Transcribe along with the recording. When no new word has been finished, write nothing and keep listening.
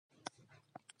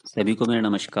सभी को मेरा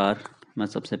नमस्कार। मैं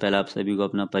सबसे पहले आप सभी को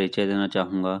अपना परिचय देना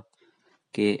चाहूँगा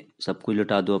कि सब कुछ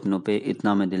लुटा दो अपनों पे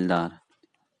इतना मैं दिलदार।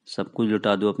 सब कुछ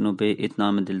लुटा दो अपनों पे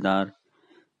इतना मैं दिलदार।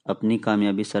 अपनी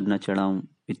कामयाबी सर न चढ़ाऊँ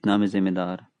इतना मैं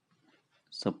जिम्मेदार।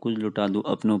 सब कुछ लुटा दूँ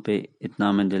अपनों पे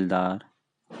इतना मैं दिलदार।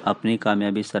 अपनी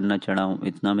कामयाबी सर न चढ़ाऊँ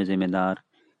इतना मैं जिम्मेदार।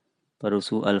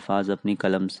 परोसूँ अल्फाज अपनी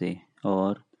कलम से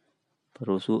और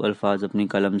परोसूँ अल्फाज अपनी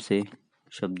कलम से।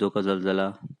 शब्दों का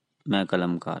ज़लज़ला मैं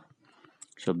कलमकार।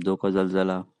 शब्दों का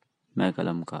ज़लज़ला मैं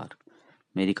कलमकार।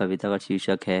 मेरी कविता का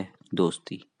शीर्षक है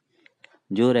दोस्ती।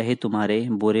 जो रहे तुम्हारे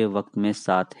बुरे वक्त में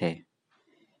साथ है।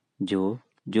 जो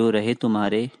जो रहे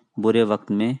तुम्हारे बुरे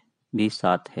वक्त में भी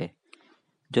साथ है।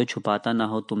 जो छुपाता ना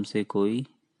हो तुमसे कोई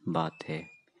बात है।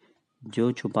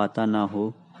 जो छुपाता ना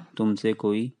हो तुमसे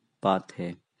कोई बात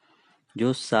है।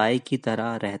 जो साए की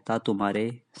तरह रहता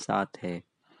तुम्हारे साथ है।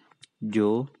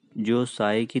 जो जो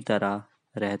साए की तरह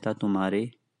रहता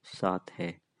तुम्हारे साथ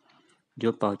है।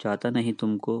 जो पहुंचाता नहीं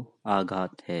तुमको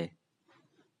आघात है।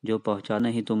 जो पहुंचा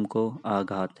नहीं तुमको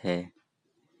आघात है।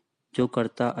 जो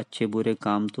करता अच्छे बुरे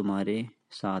काम तुम्हारे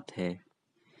साथ है।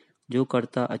 जो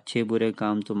करता अच्छे बुरे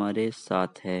काम तुम्हारे साथ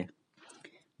है।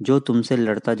 जो तुमसे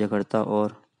लड़ता झगड़ता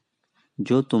और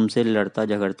जो तुमसे लड़ता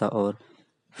झगड़ता और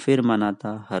फिर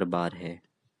मनाता हर बार है।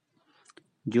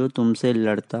 जो तुमसे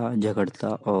लड़ता झगड़ता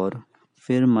और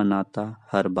फिर मनाता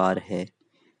हर बार है।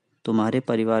 तुम्हारे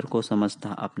परिवार को समझता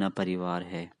अपना परिवार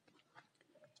है।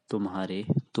 तुम्हारे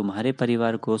तुम्हारे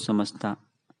परिवार को समझता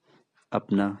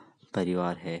अपना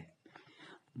परिवार है।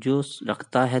 जो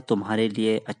रखता है तुम्हारे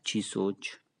लिए अच्छी सोच।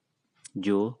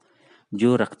 जो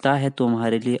जो रखता है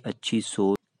तुम्हारे लिए अच्छी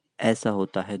सोच। ऐसा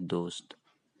होता है दोस्त।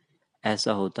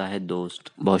 ऐसा होता है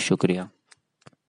दोस्त। बहुत शुक्रिया।